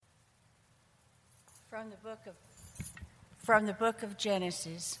From the book of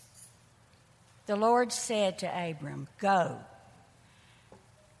Genesis, the Lord said to Abram, Go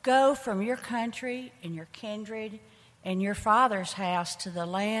from your country and your kindred and your father's house to the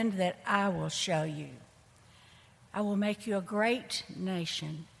land that I will show you. I will make you a great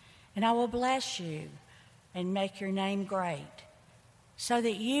nation, and I will bless you and make your name great, so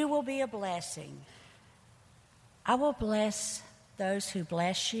that you will be a blessing. I will bless those who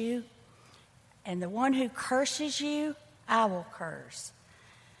bless you, and the one who curses you, I will curse.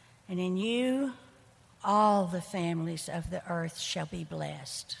 And in you, all the families of the earth shall be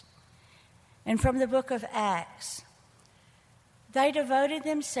blessed. And from the book of Acts, they devoted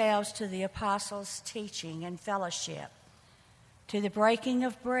themselves to the apostles' teaching and fellowship, to the breaking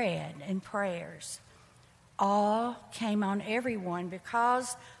of bread and prayers. Awe came on everyone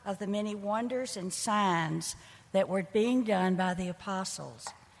because of the many wonders and signs that were being done by the apostles.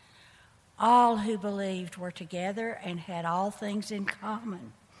 All who believed were together and had all things in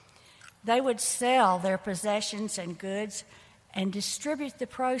common. They would sell their possessions and goods and distribute the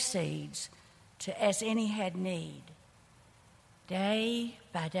proceeds to as any had need. Day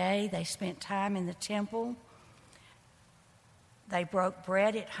by day, they spent time in the temple. They broke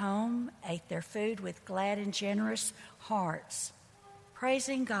bread at home, ate their food with glad and generous hearts,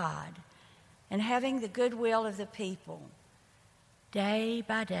 praising God and having the goodwill of the people. Day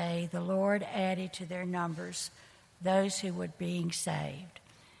by day, the Lord added to their numbers those who were being saved.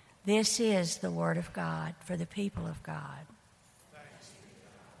 This is the word of God for the people of God.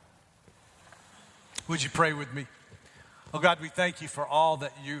 Would you pray with me? Oh God, we thank you for all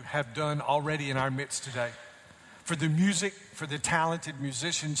that you have done already in our midst today. For the music, for the talented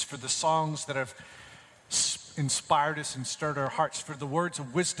musicians, for the songs that have inspired us and stirred our hearts, for the words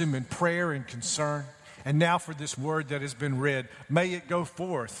of wisdom and prayer and concern. And now for this word that has been read, may it go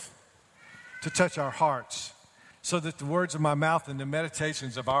forth to touch our hearts so that the words of my mouth and the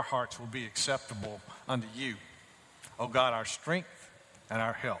meditations of our hearts will be acceptable unto you. Oh God, our strength and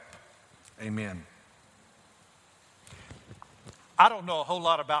our help. Amen. I don't know a whole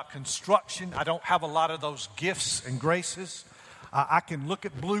lot about construction. I don't have a lot of those gifts and graces. I can look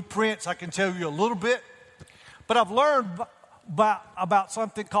at blueprints. I can tell you a little bit. But I've learned about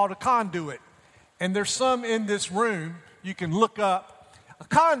something called a conduit. And there's some in this room you can look up. A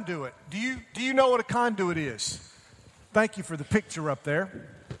conduit. Do you know what a conduit is? Thank you for the picture up there.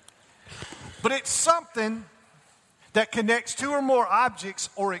 But it's something that connects two or more objects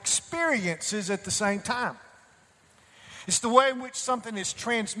or experiences at the same time. It's the way in which something is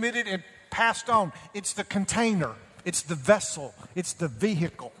transmitted and passed on. It's the container. It's the vessel. It's the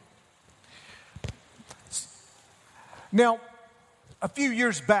vehicle. Now, a few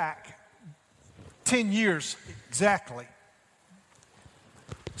years back, 10 years exactly,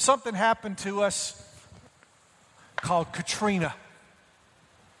 something happened to us called Katrina.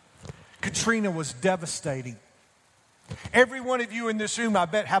 Katrina was devastating. Every one of you in this room, I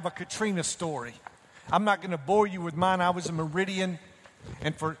bet, have a Katrina story. I'm not going to bore you with mine. I was in Meridian,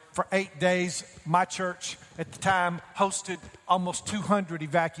 and for 8 days, my church at the time hosted almost 200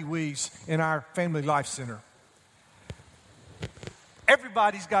 evacuees in our Family Life Center.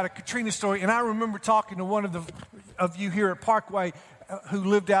 Everybody's got a Katrina story, and I remember talking to one of you here at Parkway who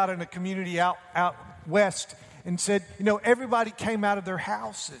lived out in a community out west and said, everybody came out of their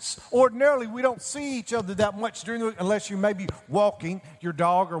houses. Ordinarily, we don't see each other that much during the week unless you may be walking your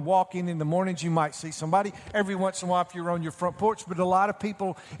dog or walking in the mornings. You might see somebody every once in a while if you're on your front porch. But a lot of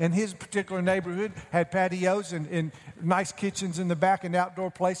people in his particular neighborhood had patios and nice kitchens in the back and outdoor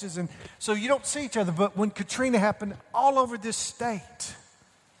places. And so you don't see each other. But when Katrina happened, all over this state,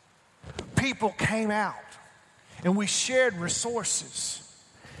 people came out and we shared resources.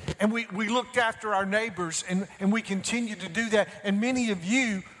 And we looked after our neighbors, and we continue to do that. And many of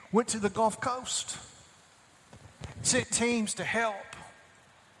you went to the Gulf Coast, sent teams to help.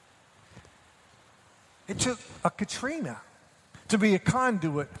 It took a Katrina to be a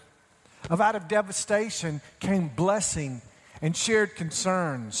conduit of out of devastation came blessing and shared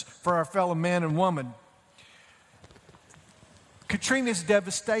concerns for our fellow man and woman. Katrina's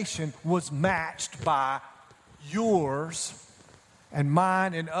devastation was matched by yours and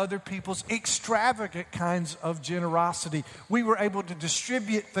mine and other people's extravagant kinds of generosity. We were able to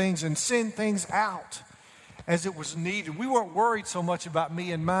distribute things and send things out as it was needed. We weren't worried so much about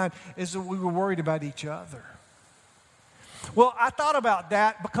me and mine as we were worried about each other. Well, I thought about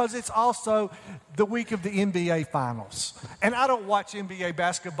that because it's also the week of the NBA Finals. And I don't watch NBA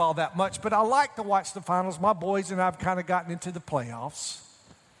basketball that much, but I like to watch the finals. My boys and I have kind of gotten into the playoffs.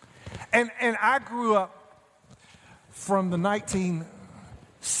 And I grew up from the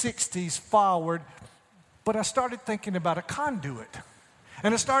 1960s forward But I started thinking about a conduit.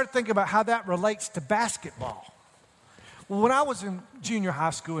 And I started thinking about how that relates to basketball. Well, when I was in junior high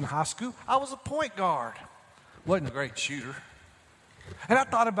school and high school, I was a point guard. Wasn't a great shooter. And I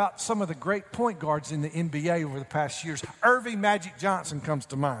thought about some of the great point guards in the NBA over the past years. Irving Magic Johnson comes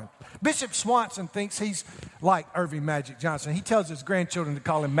to mind. Bishop Swanson thinks he's like Irving Magic Johnson. He tells his grandchildren to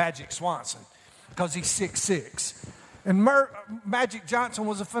call him Magic Swanson because he's 6'6". And Magic Johnson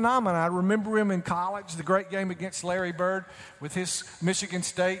was a phenomenon. I remember him in college, the great game against Larry Bird with his Michigan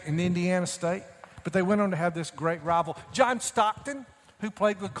State and Indiana State. But they went on to have this great rival. John Stockton, who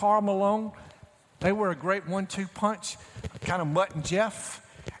played with Karl Malone, they were a great 1-2 punch, kind of Mutt and Jeff.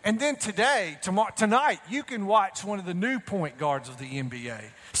 And then tonight, you can watch one of the new point guards of the NBA,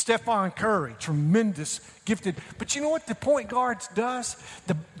 Stephen Curry, tremendous, gifted. But you know what the point guards does?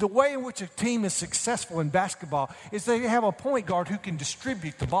 The way in which a team is successful in basketball is they have a point guard who can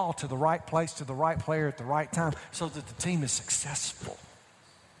distribute the ball to the right place, to the right player at the right time so that the team is successful.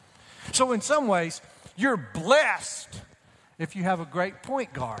 So in some ways, you're blessed if you have a great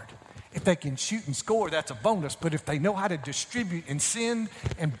point guard. If they can shoot and score, that's a bonus. But if they know how to distribute and send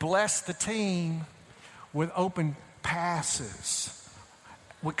and bless the team with open passes,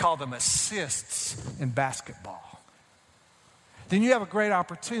 we call them assists in basketball, then you have a great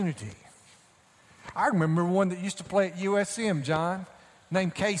opportunity. I remember one that used to play at USM, John,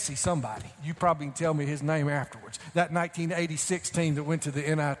 named Casey somebody. You probably can tell me his name afterwards. That 1986 team that went to the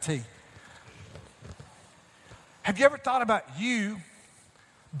NIT. Have you ever thought about you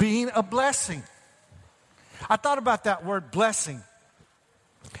being a blessing? I thought about that word blessing.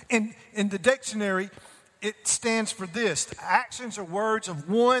 In the dictionary, it stands for this: actions or words of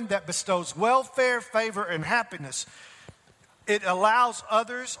one that bestows welfare, favor, and happiness. It allows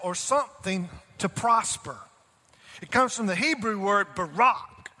others or something to prosper. It comes from the Hebrew word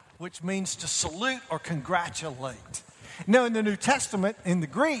barak, which means to salute or congratulate. Now, in the New Testament, in the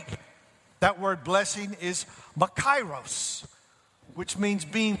Greek, that word blessing is makairos, which means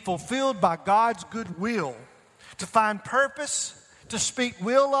being fulfilled by God's good will, to find purpose, to speak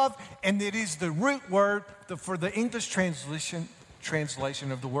will of, and it is the root word for the English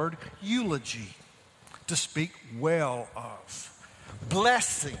translation of the word eulogy, to speak well of.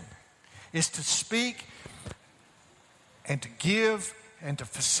 Blessing is to speak and to give and to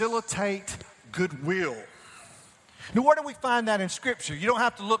facilitate goodwill. Now, where do we find that in Scripture? You don't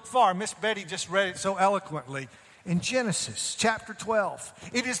have to look far. Miss Betty just read it so eloquently. In Genesis chapter 12.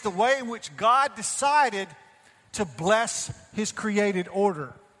 It is the way in which God decided to bless his created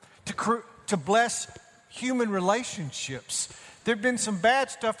order, to bless human relationships. There have been some bad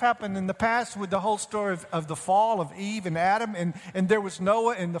stuff happen in the past with the whole story of the fall of Eve and Adam, and there was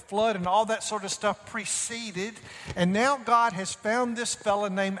Noah and the flood and all that sort of stuff preceded. And now God has found this fella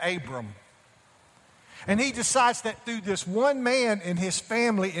named Abram. And he decides that through this one man and his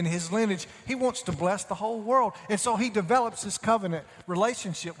family and his lineage, he wants to bless the whole world. And so he develops this covenant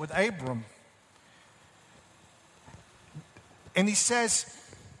relationship with Abram. And he says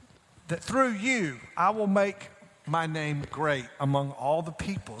that through you, I will make my name great among all the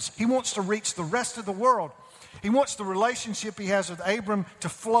peoples. He wants to reach the rest of the world. He wants the relationship he has with Abram to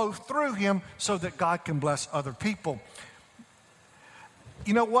flow through him so that God can bless other people.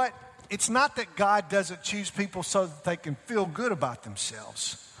 You know what? It's not that God doesn't choose people so that they can feel good about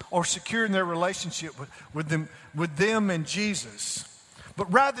themselves or secure in their relationship with them and Jesus,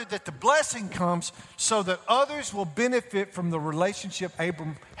 but rather that the blessing comes so that others will benefit from the relationship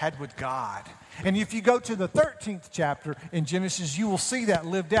Abram had with God. And if you go to the 13th chapter in Genesis, you will see that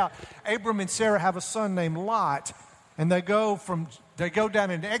lived out. Abram and Sarah have a son named Lot, and they go down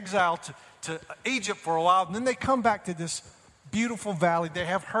into exile to Egypt for a while, and then they come back to this beautiful valley. They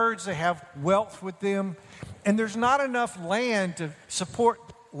have herds, they have wealth with them, and there's not enough land to support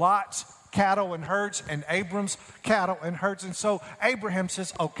Lot's cattle and herds and Abram's cattle and herds. And so Abraham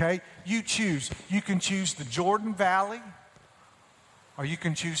says, okay, you choose. You can choose the Jordan Valley or you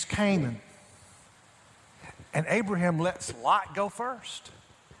can choose Canaan. And Abraham lets Lot go first.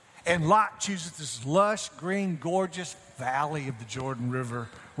 And Lot chooses this lush, green, gorgeous valley of the Jordan River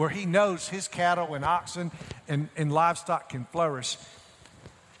where he knows his cattle and oxen and livestock can flourish.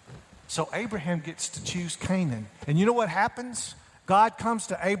 So Abraham gets to choose Canaan. And you know what happens? God comes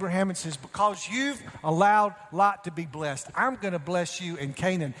to Abraham and says, because you've allowed Lot to be blessed, I'm going to bless you in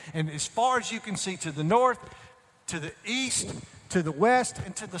Canaan. And as far as you can see, to the north, to the east, to the west,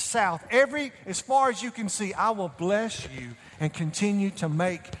 and to the south, as far as you can see, I will bless you and continue to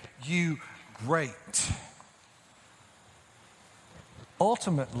make you great.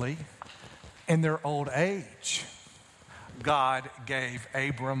 Ultimately, in their old age, God gave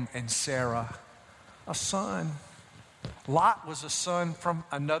Abram and Sarah a son. Lot was a son from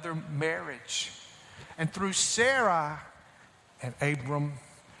another marriage. And through Sarah and Abram,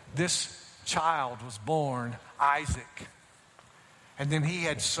 this child was born, Isaac. And then he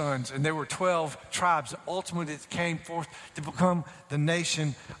had sons, and there were 12 tribes that ultimately came forth to become the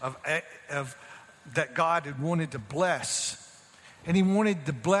nation of that God had wanted to bless. And he wanted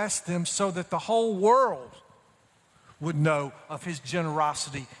to bless them so that the whole world would know of his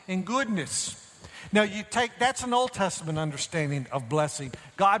generosity and goodness. Now that's an Old Testament understanding of blessing.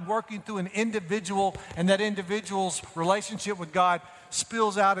 God working through an individual, and that individual's relationship with God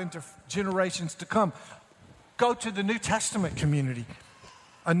spills out into generations to come. Go to the New Testament community.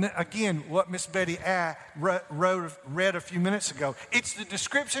 And again, what Miss Betty read a few minutes ago. It's the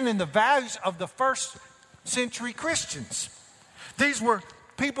description and the values of the first century Christians. These were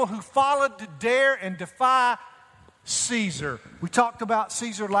people who followed to dare and defy Caesar. We talked about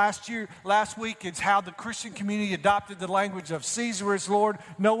Caesar last week. It's how the Christian community adopted the language of Caesar is Lord.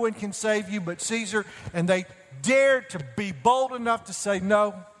 No one can save you but Caesar. And they dared to be bold enough to say,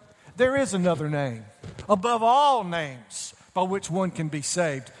 no, there is another name above all names by which one can be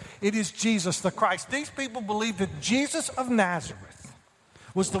saved. It is Jesus the Christ. These people believed that Jesus of Nazareth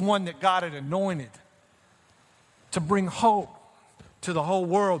was the one that God had anointed to bring hope to the whole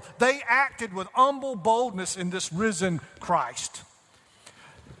world. They acted with humble boldness in this risen Christ,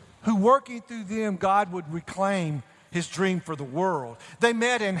 who working through them, God would reclaim his dream for the world. They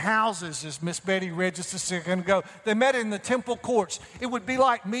met in houses, as Miss Betty read just a second ago. They met in the temple courts. It would be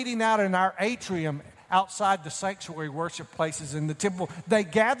like meeting out in our atrium outside the sanctuary worship places in the temple. They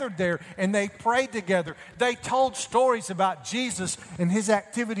gathered there and they prayed together. They told stories about Jesus and his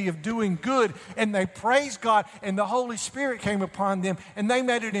activity of doing good, and they praised God, and the Holy Spirit came upon them, and they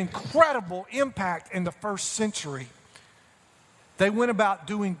made an incredible impact in the first century. They went about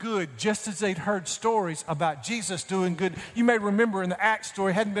doing good just as they'd heard stories about Jesus doing good. You may remember in the Acts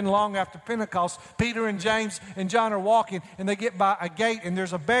story, it hadn't been long after Pentecost, Peter and James and John are walking, and they get by a gate, and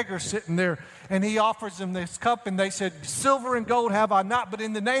there's a beggar sitting there, and he offers them this cup, and they said, silver and gold have I not, but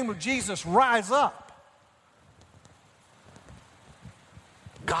in the name of Jesus, rise up.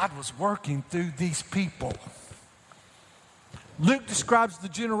 God was working through these people. Luke describes the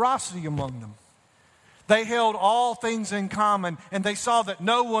generosity among them. They held all things in common, and they saw that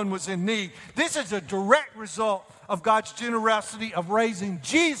no one was in need. This is a direct result of God's generosity of raising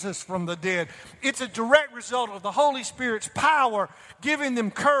Jesus from the dead. It's a direct result of the Holy Spirit's power giving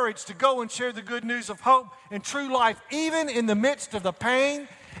them courage to go and share the good news of hope and true life, even in the midst of the pain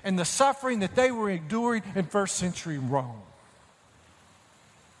and the suffering that they were enduring in first century Rome.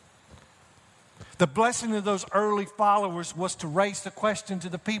 The blessing of those early followers was to raise the question to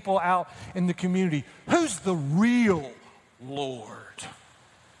the people out in the community, who's the real Lord?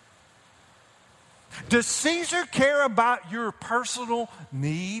 Does Caesar care about your personal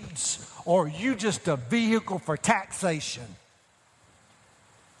needs, or are you just a vehicle for taxation?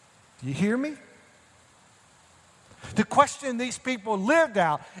 Do you hear me? The question these people lived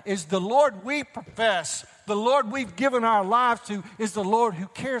out is the Lord we profess, the Lord we've given our lives to, is the Lord who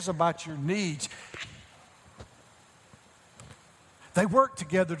cares about your needs. They worked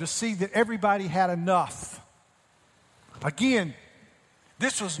together to see that everybody had enough. Again,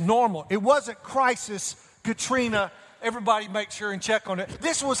 this was normal. It wasn't crisis, Katrina, everybody make sure and check on it.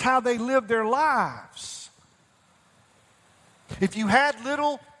 This was how they lived their lives. If you had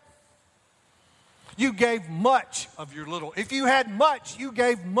little, you gave much of your little. If you had much, you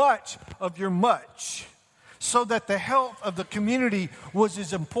gave much of your much. So that the health of the community was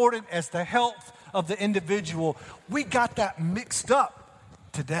as important as the health of the individual. We got that mixed up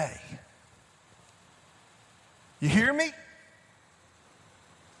today. You hear me?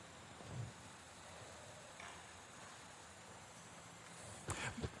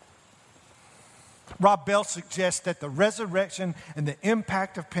 Rob Bell suggests that the resurrection and the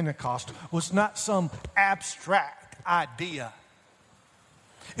impact of Pentecost was not some abstract idea.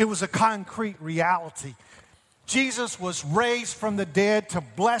 It was a concrete reality. Jesus was raised from the dead to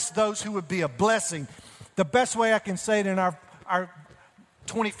bless those who would be a blessing. The best way I can say it in our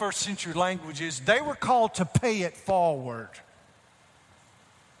 21st century language is they were called to pay it forward.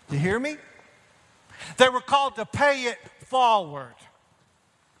 You hear me? They were called to pay it forward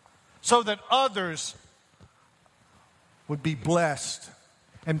so that others would be blessed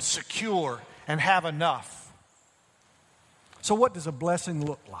and secure and have enough. So what does a blessing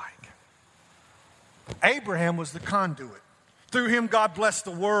look like? Abraham was the conduit. Through him, God blessed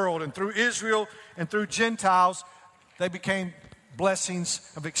the world, and through Israel and through Gentiles, they became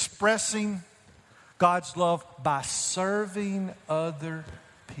blessings of expressing God's love by serving other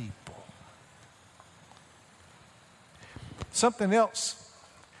people. Something else.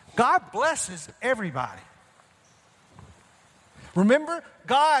 God blesses everybody. Remember,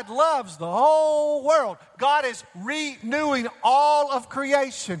 God loves the whole world. God is renewing all of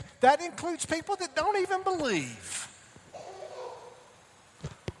creation. That includes people that don't even believe.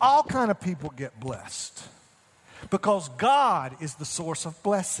 All kind of people get blessed because God is the source of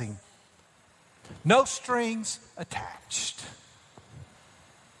blessing. No strings attached.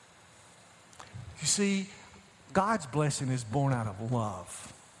 You see, God's blessing is born out of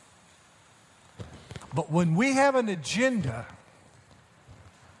love. But when we have an agenda,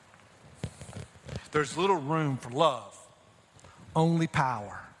 there's little room for love, only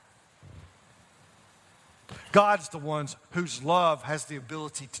power. God's the ones whose love has the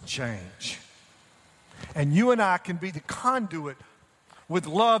ability to change. And you and I can be the conduit with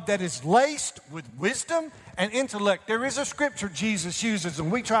love that is laced with wisdom and intellect. There is a scripture Jesus uses,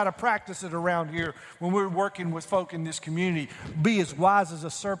 and we try to practice it around here when we're working with folk in this community. Be as wise as a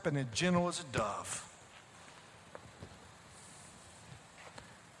serpent and gentle as a dove.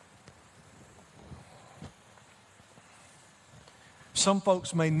 Some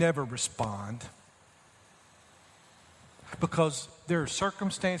folks may never respond because there are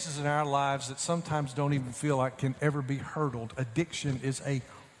circumstances in our lives that sometimes don't even feel like can ever be hurdled. Addiction is a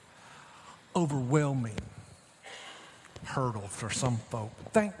overwhelming hurdle for some folk.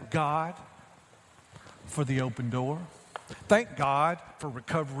 Thank God for the open door. Thank God for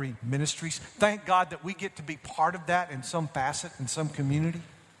recovery ministries. Thank God that we get to be part of that in some facet, in some community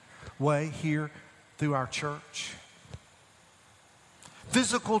way here through our church.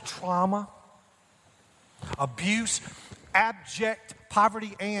 Physical trauma, abuse, abject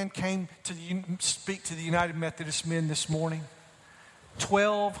poverty. Ann came to speak to the United Methodist Men this morning.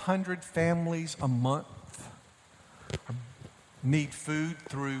 1,200 families a month need food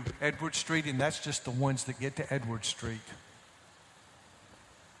through Edward Street, and that's just the ones that get to Edward Street.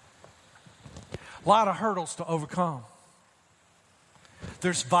 A lot of hurdles to overcome.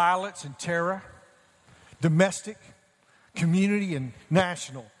 There's violence and terror, domestic, community, and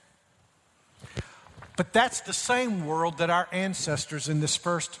national. But that's the same world that our ancestors in this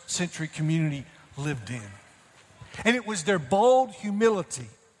first century community lived in. And it was their bold humility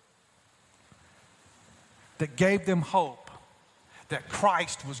that gave them hope that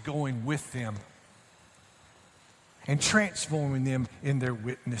Christ was going with them and transforming them in their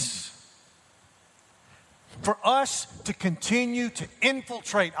witness. For us to continue to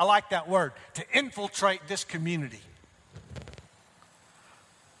infiltrate, I like that word, to infiltrate this community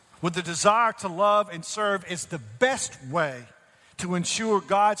with the desire to love and serve is the best way to ensure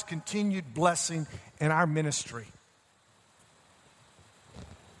God's continued blessing in our ministry.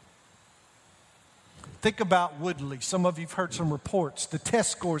 Think about Woodley. Some of you have heard some reports. The test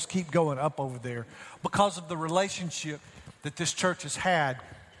scores keep going up over there because of the relationship that this church has had.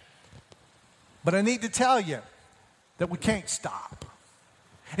 But I need to tell you that we can't stop.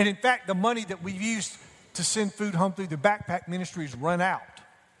 And in fact, the money that we've used to send food home through the backpack ministry has run out.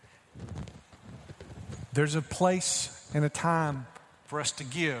 There's a place and a time for us to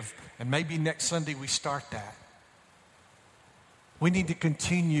give, and maybe next Sunday we start that. We need to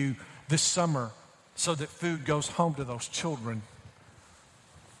continue this summer so that food goes home to those children.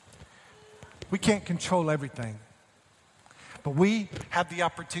 We can't control everything, but we have the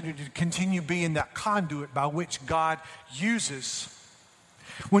opportunity to continue being that conduit by which God uses.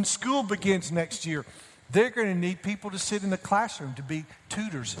 When school begins next year, they're going to need people to sit in the classroom to be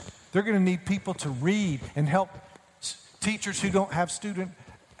tutors. They're going to need people to read and help teachers who don't have student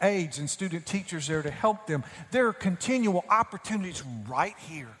aides and student teachers there to help them. There are continual opportunities right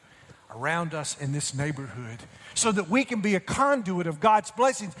here around us in this neighborhood so that we can be a conduit of God's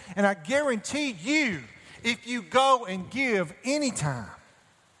blessings. And I guarantee you, if you go and give anytime,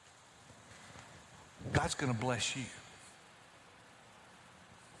 God's going to bless you.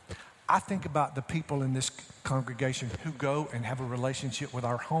 I think about the people in this congregation who go and have a relationship with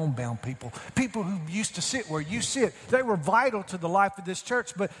our homebound people. People who used to sit where you sit. They were vital to the life of this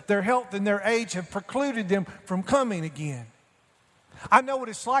church, but their health and their age have precluded them from coming again. I know what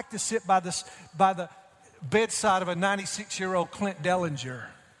it's like to sit by the bedside of a 96-year-old Clint Dellinger,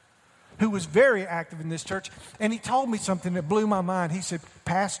 who was very active in this church, and he told me something that blew my mind. He said,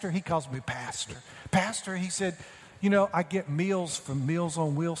 Pastor, he calls me Pastor. Pastor, he said, you know, I get meals from Meals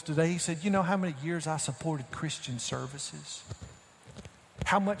on Wheels today. He said, you know how many years I supported Christian services?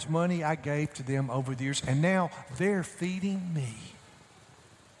 How much money I gave to them over the years, and now they're feeding me.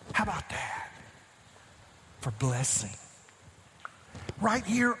 How about that? For blessing. Right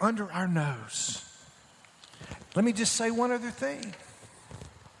here under our nose. Let me just say one other thing.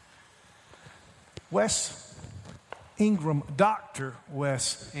 Wes, Ingram, Dr.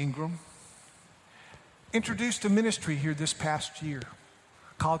 Wes Ingram, introduced a ministry here this past year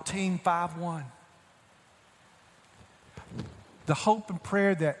called Team 5-1. The hope and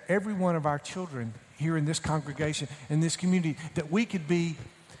prayer that every one of our children here in this congregation, in this community, that we could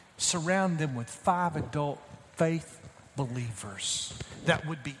surround them with 5 adult faith believers that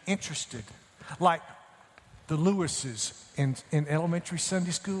would be interested, like the Lewises in elementary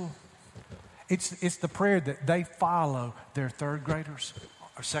Sunday school. It's the prayer that they follow their third graders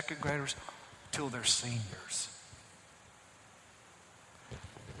or second graders till they're seniors.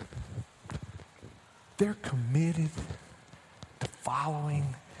 They're committed to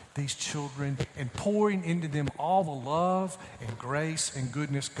following these children and pouring into them all the love and grace and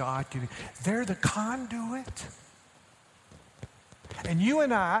goodness God can. They're the conduit. And you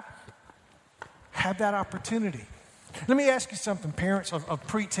and I have that opportunity. Let me ask you something, parents of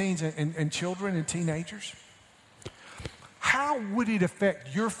preteens and children and teenagers. How would it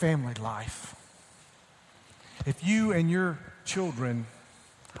affect your family life if you and your children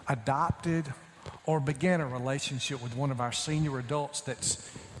adopted or began a relationship with one of our senior adults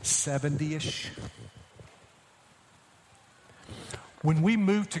that's 70-ish? When we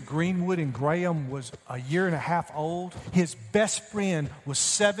moved to Greenwood and Graham was a year and a half old, his best friend was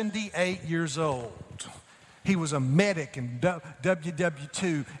 78 years old. He was a medic in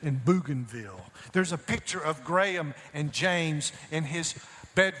WW2 in Bougainville. There's a picture of Graham and James in his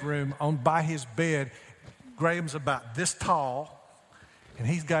bedroom by his bed. Graham's about this tall, and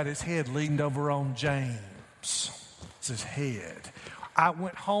he's got his head leaned over on James. It's his head. I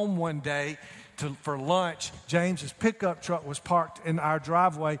went home one day for lunch. James's pickup truck was parked in our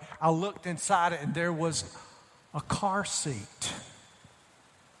driveway. I looked inside it, and there was a car seat.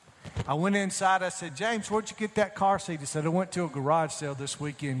 I went inside. I said, James, where'd you get that car seat? He said, I went to a garage sale this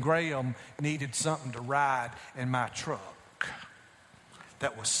weekend. Graham needed something to ride in my truck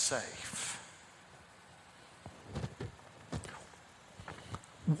that was safe.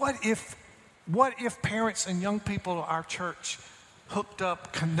 What if parents and young people at our church hooked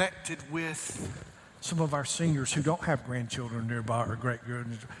up, connected with some of our seniors who don't have grandchildren nearby or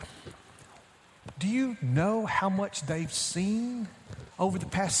great-grandchildren? Do you know how much they've seen over the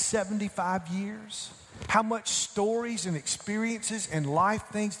past 75 years? How much stories and experiences and life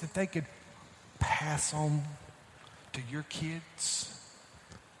things that they could pass on to your kids?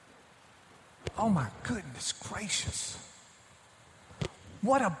 Oh my goodness gracious.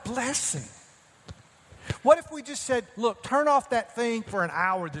 What a blessing. What if we just said, look, turn off that thing for an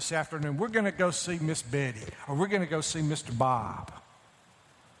hour this afternoon. We're going to go see Miss Betty, or we're going to go see Mr. Bob,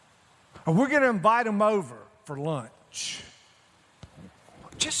 or we're going to invite them over for lunch.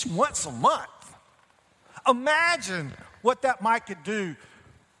 Just once a month. Imagine what that might could do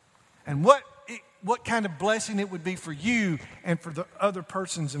and what kind of blessing it would be for you and for the other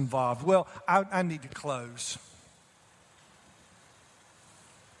persons involved. Well, I need to close.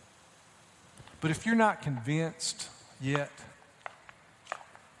 But if you're not convinced yet,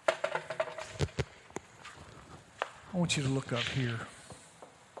 I want you to look up here.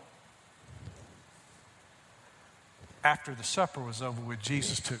 After the supper was over with,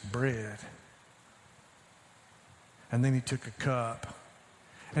 Jesus took bread. And then he took a cup.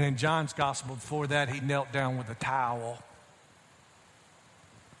 And in John's gospel before that, he knelt down with a towel.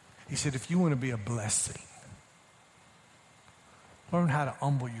 He said, if you want to be a blessing, learn how to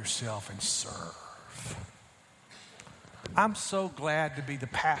humble yourself and serve. I'm so glad to be the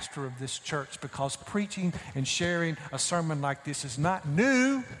pastor of this church because preaching and sharing a sermon like this is not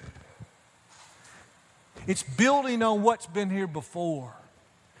new. It's building on what's been here before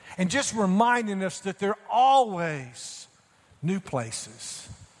and just reminding us that there are always new places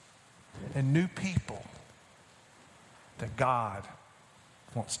and new people that God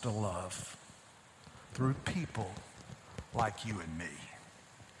wants to love through people like you and me.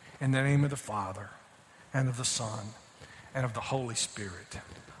 In the name of the Father, and of the Son, and of the Holy Spirit.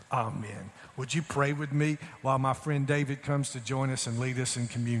 Amen. Would you pray with me while my friend David comes to join us and lead us in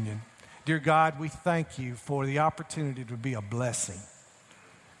communion? Dear God, we thank you for the opportunity to be a blessing.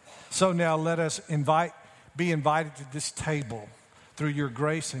 So now let us be invited to this table through your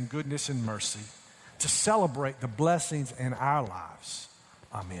grace and goodness and mercy to celebrate the blessings in our lives.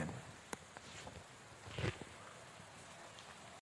 Amen.